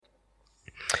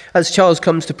As Charles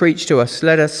comes to preach to us,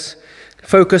 let us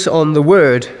focus on the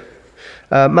word.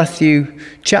 Matthew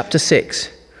chapter 6,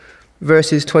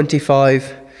 verses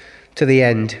 25 to the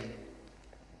end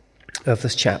of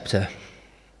this chapter.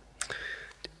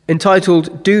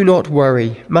 Entitled, Do Not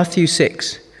Worry, Matthew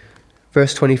 6,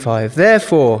 verse 25.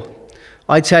 Therefore,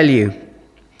 I tell you,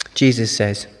 Jesus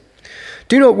says,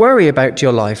 do not worry about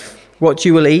your life, what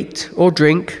you will eat or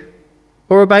drink,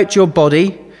 or about your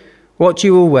body, what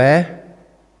you will wear.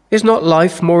 Is not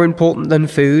life more important than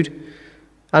food,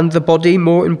 and the body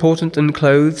more important than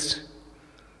clothes?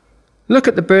 Look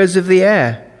at the birds of the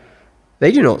air.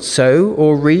 They do not sow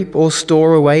or reap or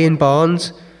store away in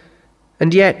barns,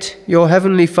 and yet your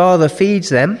heavenly Father feeds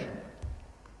them.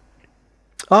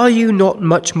 Are you not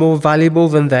much more valuable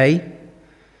than they?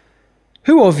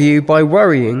 Who of you, by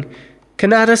worrying,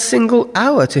 can add a single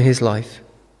hour to his life?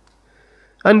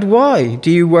 And why do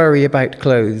you worry about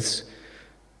clothes?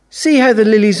 See how the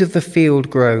lilies of the field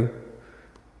grow.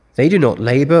 They do not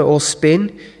labor or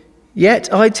spin,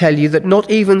 yet I tell you that not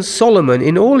even Solomon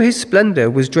in all his splendor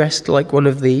was dressed like one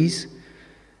of these.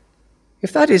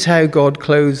 If that is how God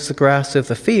clothes the grass of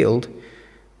the field,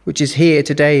 which is here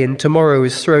today and tomorrow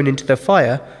is thrown into the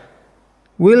fire,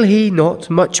 will he not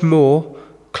much more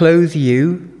clothe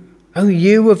you, O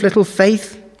you of little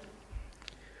faith?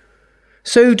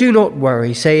 So do not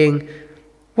worry, saying,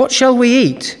 what shall we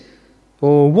eat?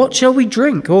 Or what shall we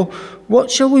drink? Or what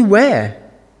shall we wear?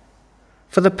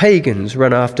 For the pagans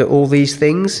run after all these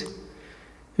things,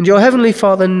 and your heavenly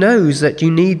Father knows that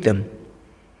you need them.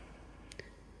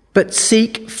 But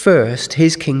seek first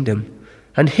his kingdom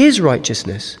and his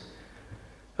righteousness,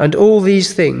 and all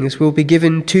these things will be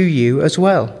given to you as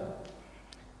well.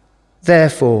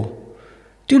 Therefore,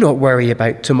 do not worry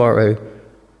about tomorrow,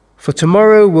 for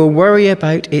tomorrow will worry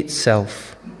about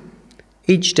itself.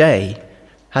 Each day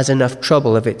has enough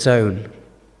trouble of its own.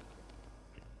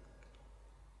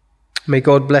 May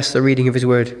God bless the reading of his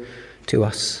word to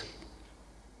us.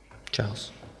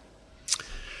 Charles.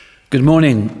 Good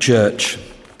morning, church.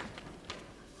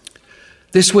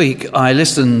 This week I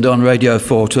listened on Radio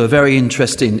 4 to a very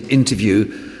interesting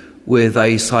interview with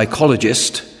a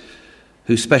psychologist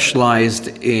who specialised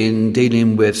in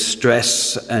dealing with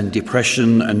stress and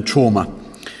depression and trauma.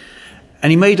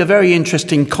 And he made a very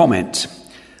interesting comment,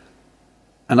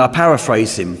 and I'll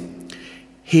paraphrase him.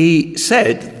 He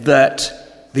said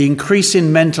that the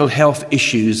increasing mental health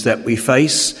issues that we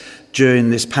face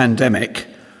during this pandemic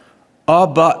are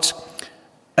but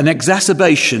an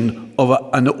exacerbation of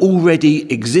an already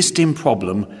existing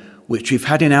problem which we've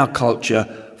had in our culture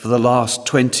for the last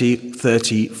 20,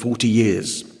 30, 40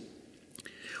 years.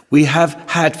 We have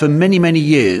had for many, many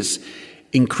years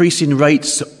increasing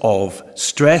rates of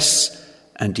stress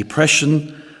and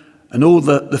depression and all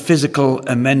the physical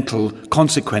and mental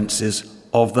consequences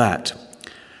of that.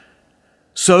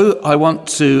 So I want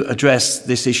to address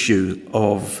this issue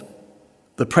of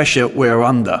the pressure we're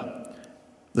under,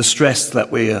 the stress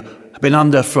that we have been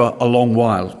under for a long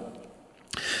while.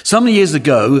 Some years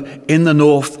ago, in the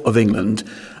north of England,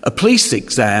 a police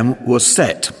exam was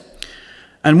set.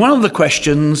 And one of the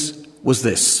questions was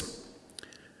this.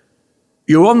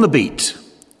 You're on the beat.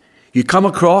 You come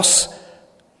across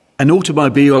an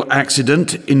automobile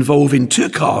accident involving two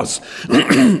cars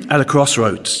at a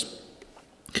crossroads.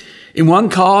 In one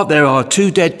car, there are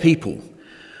two dead people,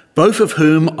 both of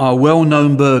whom are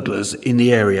well-known burglars in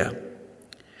the area.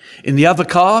 In the other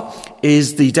car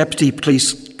is the deputy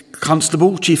police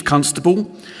constable, chief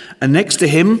constable, and next to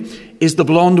him is the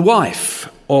blonde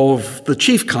wife of the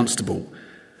chief constable,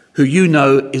 who you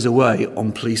know is away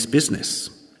on police business.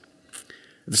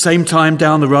 At the same time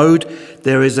down the road,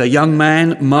 there is a young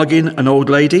man mugging an old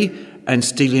lady and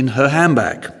stealing her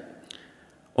handbag.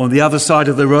 On the other side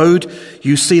of the road,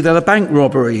 you see that a bank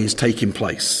robbery is taking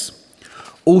place.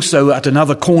 Also at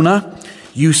another corner,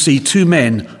 you see two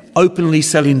men openly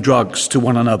selling drugs to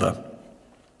one another.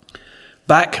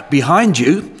 Back behind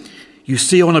you, you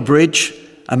see on a bridge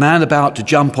a man about to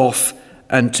jump off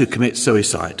and to commit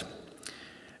suicide.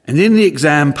 And in the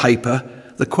exam paper,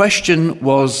 the question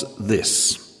was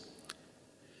this.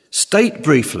 State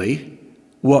briefly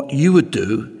what you would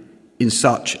do in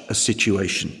such a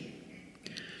situation.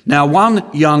 Now, one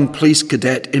young police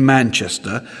cadet in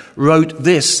Manchester wrote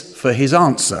this for his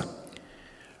answer.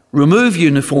 Remove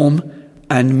uniform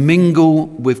and mingle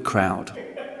with crowd.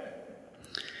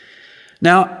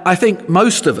 Now, I think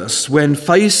most of us, when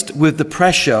faced with the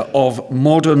pressure of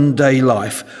modern day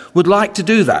life, would like to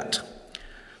do that.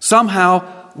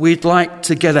 Somehow we'd like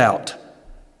to get out.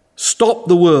 Stop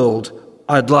the world,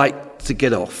 I'd like to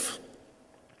get off.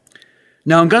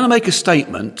 Now, I'm going to make a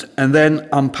statement and then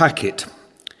unpack it.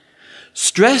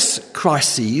 Stress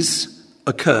crises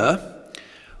occur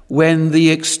when the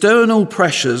external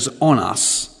pressures on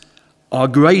us are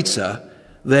greater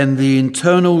than the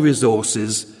internal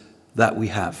resources that we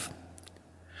have.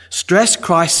 Stress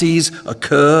crises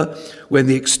occur when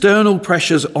the external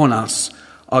pressures on us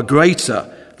are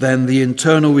greater than the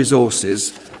internal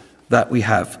resources that we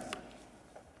have.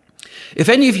 If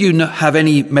any of you have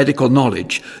any medical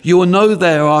knowledge, you will know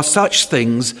there are such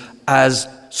things as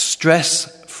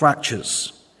stress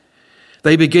fractures.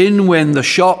 They begin when the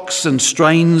shocks and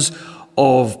strains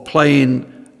of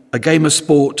playing a game of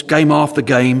sport, game after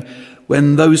game,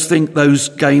 when those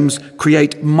games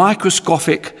create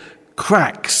microscopic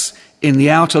cracks in the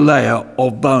outer layer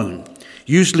of bone,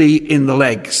 usually in the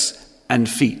legs and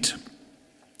feet.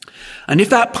 And if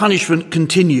that punishment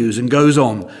continues and goes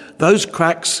on, those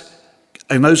cracks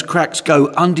go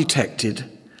undetected.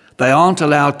 They aren't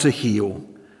allowed to heal.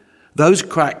 Those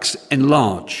cracks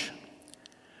enlarge.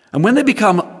 And when they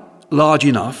become large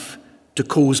enough to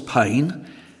cause pain,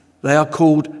 they are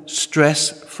called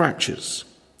stress fractures.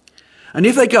 And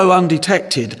if they go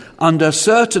undetected under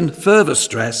certain further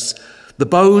stress, the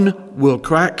bone will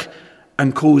crack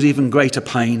and cause even greater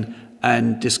pain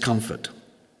and discomfort.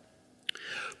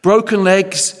 Broken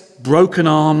legs, broken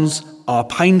arms are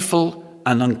painful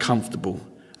and uncomfortable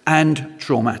and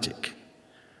traumatic.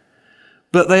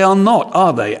 But they are not,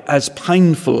 are they, as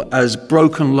painful as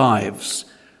broken lives,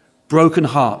 broken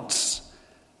hearts,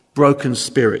 broken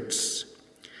spirits.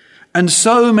 And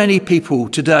so many people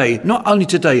today, not only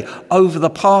today, over the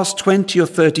past 20 or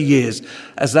 30 years,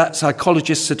 as that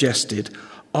psychologist suggested,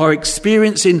 are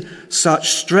experiencing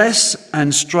such stress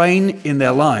and strain in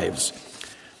their lives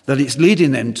that it's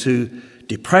leading them to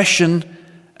depression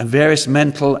and various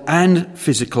mental and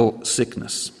physical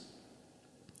sickness.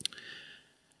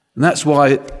 And that's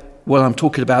why what I'm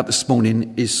talking about this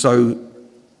morning is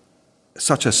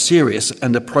such a serious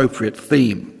and appropriate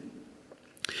theme.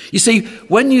 You see,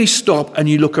 when you stop and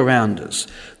you look around us,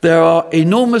 there are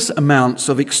enormous amounts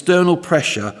of external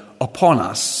pressure upon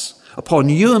us, upon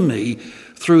you and me,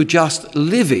 through just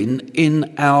living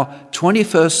in our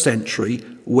 21st century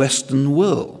Western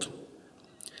world.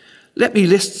 Let me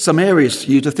list some areas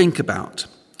for you to think about.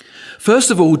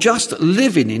 First of all, just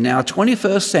living in our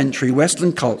 21st century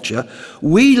Western culture,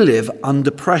 we live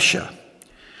under pressure.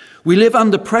 We live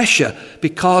under pressure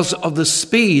because of the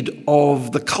speed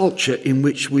of the culture in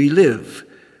which we live.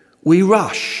 We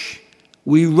rush,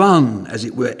 we run, as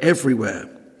it were, everywhere.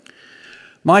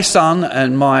 My son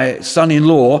and my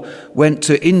son-in-law went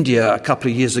to India a couple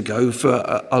of years ago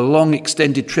for a long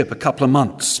extended trip, a couple of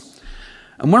months.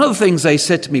 And one of the things they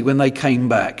said to me when they came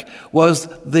back was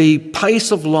the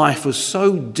pace of life was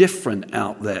so different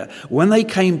out there. When they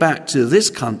came back to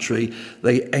this country,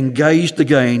 they engaged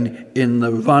again in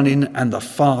the running and the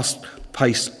fast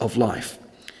pace of life.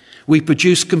 We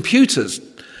produce computers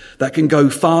that can go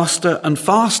faster and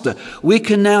faster. We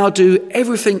can now do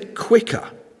everything quicker.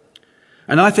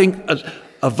 And I think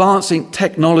advancing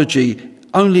technology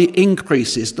only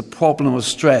increases the problem of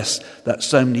stress that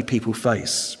so many people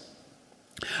face.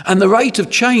 And the rate of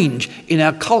change in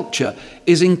our culture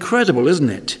is incredible, isn't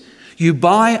it? You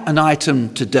buy an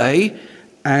item today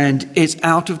and it's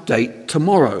out of date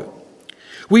tomorrow.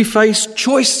 We face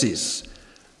choices,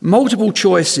 multiple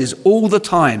choices all the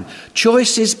time.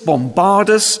 Choices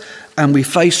bombard us and we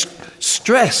face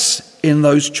stress in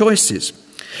those choices.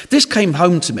 This came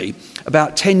home to me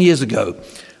about 10 years ago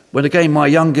when, again, my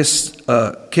youngest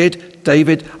kid,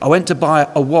 David, I went to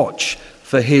buy a watch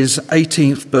for his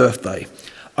 18th birthday.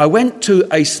 I went to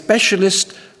a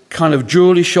specialist kind of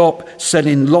jewellery shop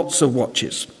selling lots of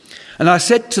watches. And I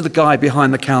said to the guy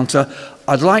behind the counter,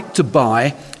 I'd like to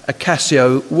buy a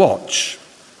Casio watch.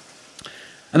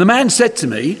 And the man said to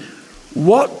me,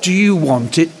 what do you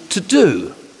want it to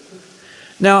do?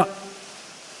 Now,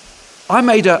 I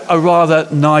made a rather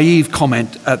naive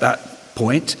comment at that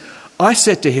point. I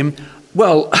said to him,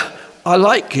 well, I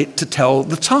like it to tell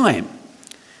the time.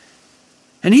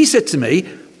 And he said to me,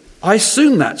 I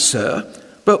assume that, sir,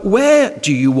 but where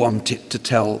do you want it to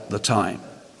tell the time?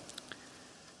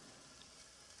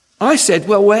 I said,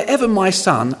 well, wherever my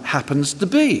son happens to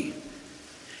be.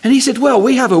 And he said, well,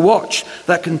 we have a watch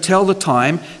that can tell the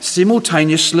time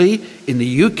simultaneously in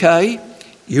the UK,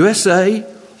 USA,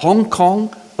 Hong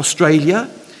Kong,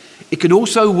 Australia. It can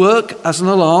also work as an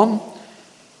alarm.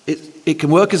 It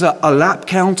can work as a lap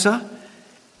counter.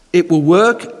 It will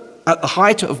work at the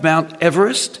height of Mount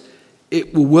Everest.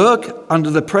 It will work under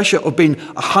the pressure of being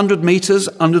 100 meters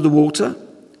under the water.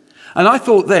 And I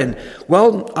thought then,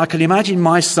 well, I can imagine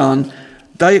my son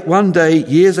one day,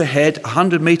 years ahead,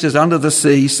 100 meters under the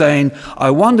sea, saying,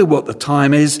 I wonder what the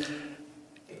time is.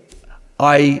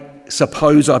 I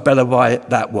suppose I better buy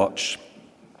that watch.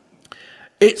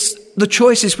 It's the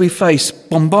choices we face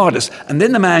bombard us. And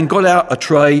then the man got out a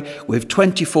tray with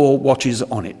 24 watches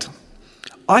on it.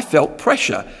 I felt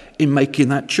pressure in making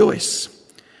that choice.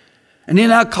 And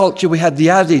in our culture, we have the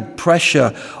added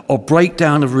pressure of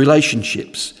breakdown of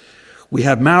relationships. We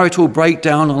have marital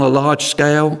breakdown on a large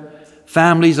scale.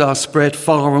 Families are spread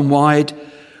far and wide.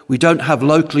 We don't have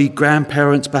locally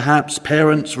grandparents, perhaps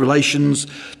parents, relations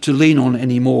to lean on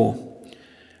anymore.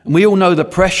 And we all know the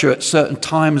pressure at certain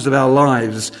times of our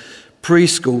lives,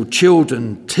 preschool,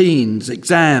 children, teens,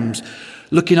 exams,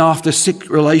 looking after sick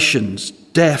relations,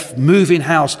 death, moving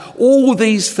house, all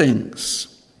these things.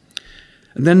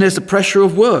 And then there's the pressure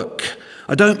of work.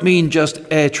 I don't mean just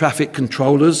air traffic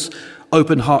controllers,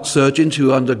 open heart surgeons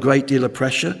who are under a great deal of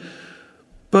pressure,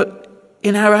 but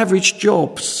in our average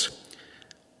jobs.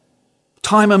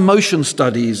 Time and motion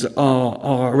studies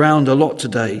are around a lot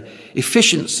today.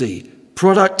 Efficiency,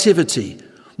 productivity,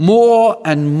 more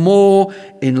and more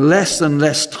in less and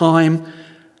less time.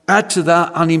 Add to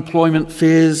that unemployment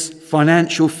fears,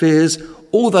 financial fears,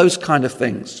 all those kind of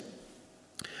things.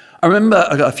 I remember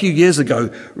a few years ago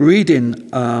reading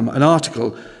an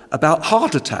article about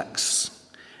heart attacks.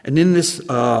 And in this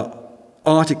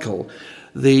article,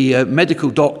 the medical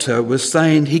doctor was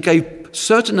saying he gave a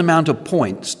certain amount of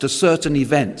points to certain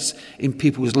events in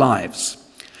people's lives.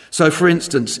 So, for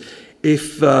instance,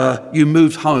 if you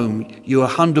moved home, you were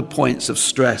 100 points of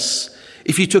stress.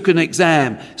 If you took an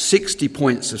exam, 60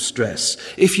 points of stress.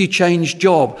 If you changed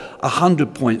job,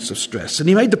 100 points of stress. And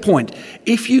he made the point,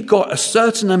 if you got a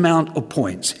certain amount of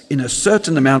points in a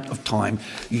certain amount of time,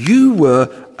 you were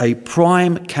a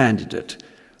prime candidate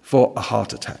for a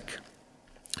heart attack.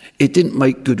 It didn't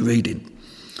make good reading.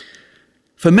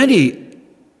 For many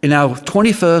in our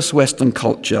 21st Western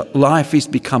culture, life is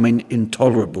becoming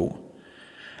intolerable.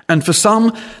 And for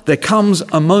some, there comes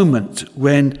a moment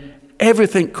when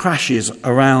everything crashes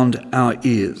around our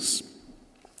ears.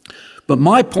 But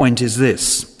my point is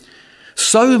this.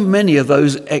 So many of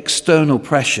those external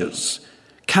pressures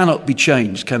cannot be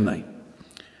changed, can they?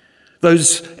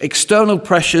 Those external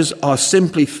pressures are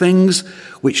simply things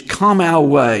which come our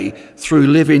way through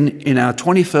living in our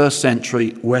 21st century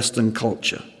Western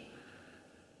culture.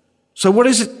 So what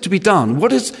is it to be done?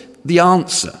 What is the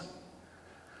answer?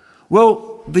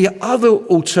 Well, the other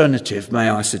alternative,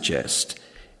 may I suggest,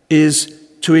 is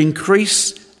to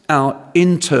increase our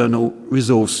internal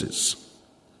resources.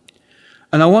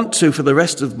 And I want to, for the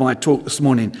rest of my talk this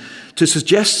morning, to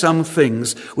suggest some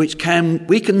things which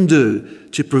we can do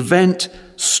to prevent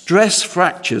stress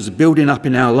fractures building up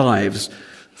in our lives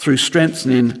through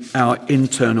strengthening our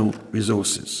internal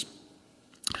resources.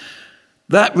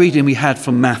 That reading we had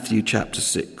from Matthew chapter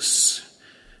 6,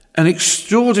 an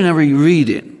extraordinary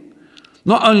reading,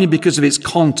 not only because of its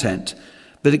content,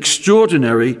 but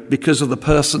extraordinary because of the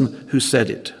person who said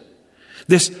it.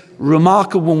 This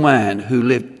remarkable man who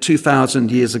lived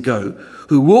 2,000 years ago,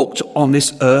 who walked on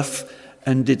this earth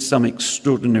and did some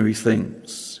extraordinary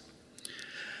things.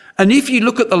 And if you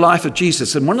look at the life of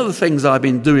Jesus, and one of the things I've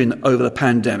been doing over the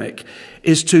pandemic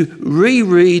is to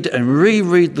reread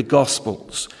the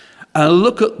Gospels and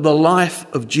look at the life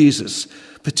of Jesus,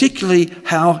 particularly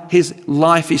how his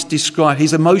life is described,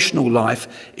 his emotional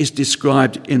life is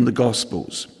described in the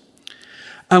Gospels.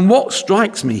 And what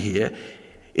strikes me here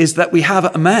is that we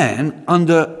have a man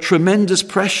under tremendous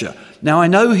pressure. Now, I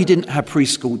know he didn't have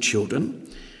preschool children.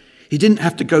 He didn't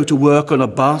have to go to work on a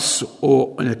bus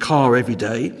or in a car every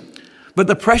day. But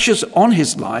the pressures on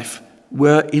his life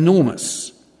were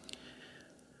enormous.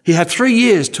 He had 3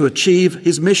 years to achieve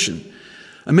his mission,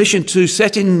 a mission to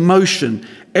set in motion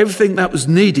everything that was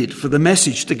needed for the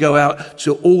message to go out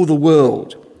to all the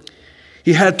world.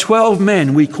 He had 12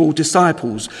 men we call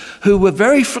disciples who were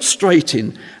very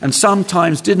frustrating and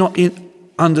sometimes did not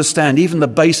understand even the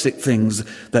basic things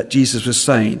that Jesus was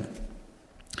saying.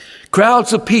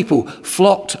 Crowds of people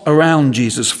flocked around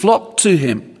Jesus, flocked to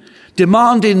him,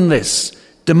 demanding this,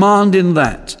 demanding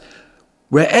that.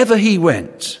 Wherever he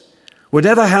went,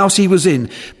 whatever house he was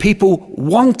in, people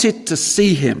wanted to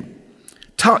see him,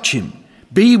 touch him,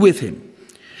 be with him.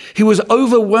 He was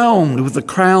overwhelmed with the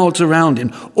crowds around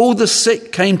him. All the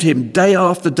sick came to him day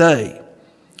after day.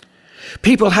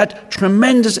 People had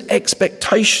tremendous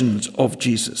expectations of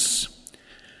Jesus.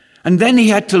 And then he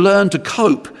had to learn to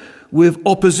cope with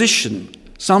opposition,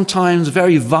 sometimes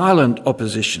very violent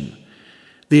opposition.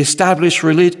 The established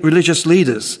religious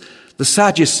leaders, the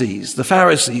Sadducees, the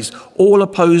Pharisees, all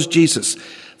opposed Jesus.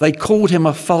 They called him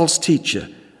a false teacher.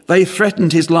 They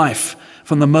threatened his life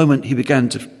from the moment he began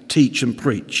to teach and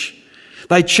preach.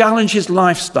 They challenged his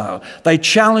lifestyle. They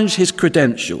challenged his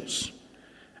credentials.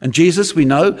 And Jesus, we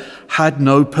know, had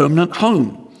no permanent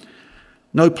home,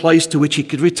 no place to which he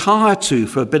could retire to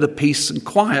for a bit of peace and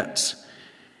quiet.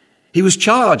 He was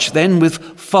charged then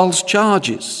with false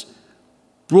charges,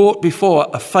 brought before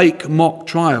a fake mock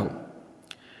trial.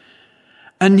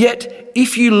 And yet,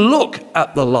 if you look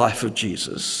at the life of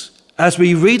Jesus, as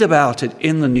we read about it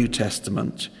in the New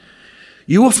Testament,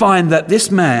 you will find that this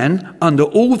man, under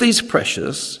all these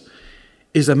pressures,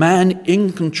 is a man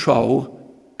in control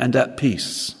and at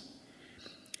peace.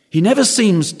 He never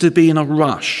seems to be in a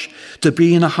rush, to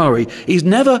be in a hurry. He's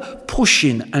never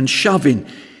pushing and shoving.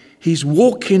 He's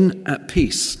walking at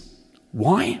peace.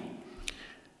 Why?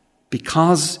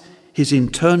 Because his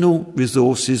internal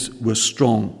resources were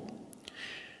strong.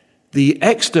 The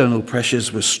external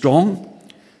pressures were strong,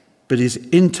 but his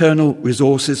internal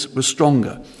resources were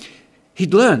stronger.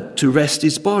 He'd learnt to rest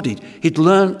his body. He'd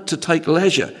learnt to take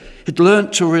leisure. He'd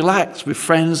learnt to relax with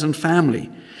friends and family.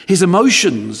 His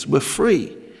emotions were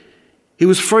free. He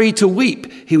was free to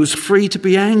weep. He was free to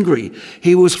be angry.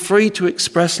 He was free to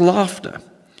express laughter.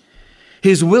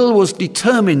 His will was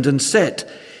determined and set.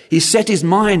 He set his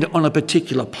mind on a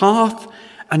particular path,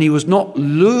 and he was not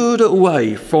lured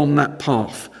away from that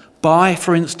path by,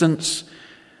 for instance,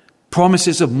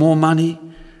 promises of more money,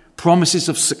 promises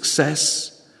of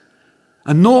success.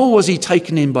 And nor was he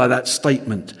taken in by that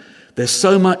statement, there's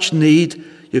so much need,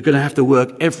 you're going to have to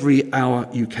work every hour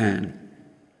you can.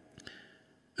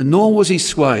 And nor was he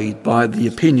swayed by the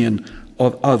opinion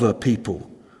of other people,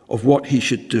 of what he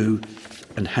should do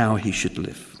and how he should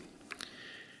live.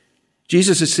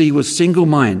 Jesus, you see, was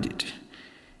single-minded.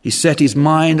 He set his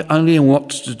mind only on what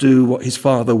to do, what his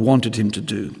Father wanted him to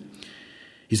do.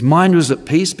 His mind was at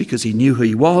peace because he knew who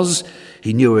he was,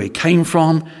 he knew where he came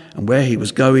from and where he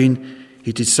was going.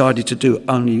 He decided to do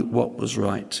only what was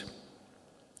right.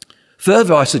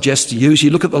 Further, I suggest to you, as you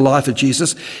look at the life of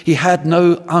Jesus, he had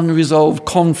no unresolved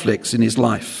conflicts in his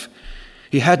life.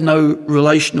 He had no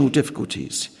relational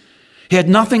difficulties. He had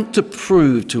nothing to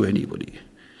prove to anybody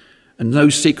and no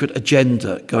secret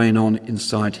agenda going on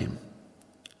inside him.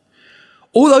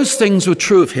 All those things were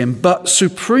true of him, but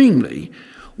supremely,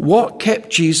 what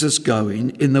kept Jesus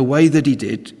going in the way that he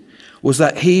did was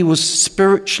that he was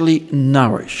spiritually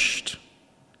nourished.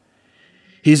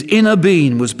 His inner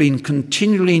being was being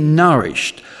continually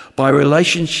nourished by a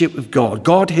relationship with God,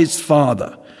 God his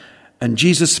Father, and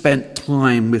Jesus spent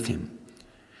time with him.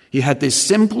 He had this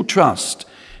simple trust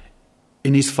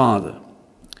in his Father.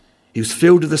 He was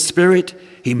filled with the Spirit.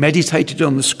 He meditated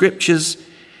on the Scriptures.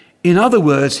 In other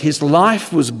words, his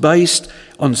life was based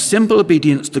on simple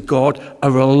obedience to God,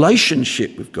 a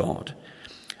relationship with God.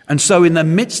 And so in the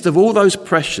midst of all those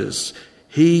pressures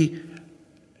he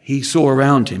saw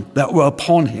around him that were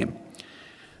upon him,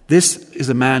 this is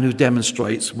a man who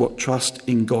demonstrates what trust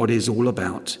in God is all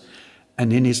about.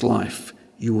 And in his life,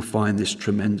 you will find this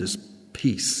tremendous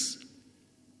peace.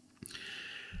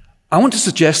 I want to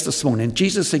suggest this morning,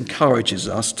 Jesus encourages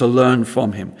us to learn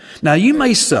from him. Now, you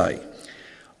may say,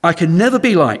 I can never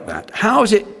be like that. How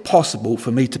is it possible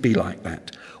for me to be like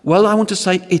that? Well, I want to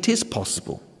say it is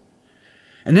possible.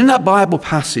 And in that Bible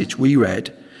passage we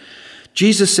read,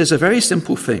 Jesus says a very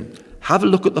simple thing. Have a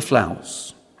look at the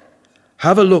flowers.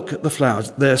 Have a look at the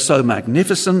flowers. They're so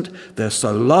magnificent. They're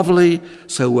so lovely,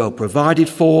 so well provided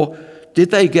for.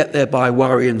 Did they get there by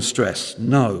worry and stress?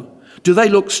 No. Do they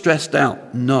look stressed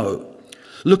out? No.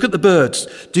 Look at the birds.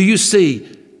 Do you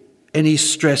see any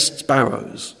stressed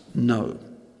sparrows? No.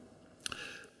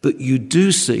 But you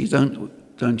do see,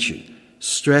 don't you,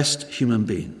 stressed human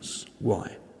beings.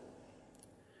 Why?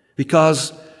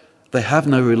 Because they have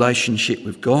no relationship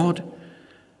with God.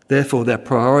 Therefore, their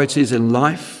priorities in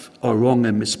life are wrong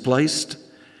and misplaced.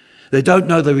 They don't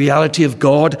know the reality of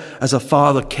God as a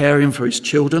father caring for his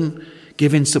children,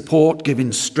 giving support,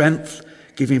 giving strength,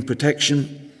 giving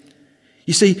protection.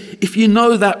 You see, if you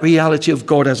know that reality of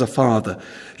God as a father,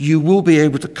 you will be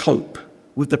able to cope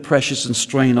with the pressures and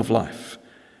strain of life.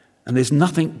 And there's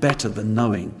nothing better than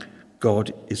knowing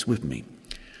God is with me.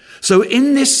 So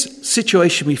in this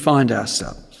situation we find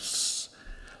ourselves,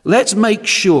 let's make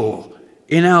sure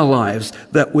in our lives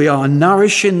that we are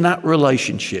nourishing that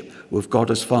relationship with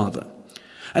God as Father.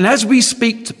 And as we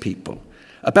speak to people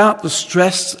about the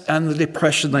stress and the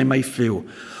depression they may feel,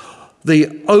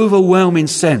 the overwhelming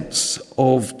sense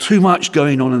of too much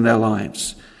going on in their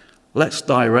lives, let's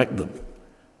direct them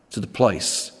to the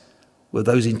place where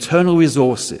those internal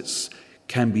resources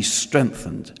can be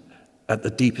strengthened at the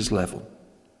deepest level.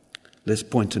 Let's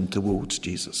point them towards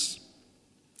Jesus.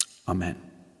 Amen.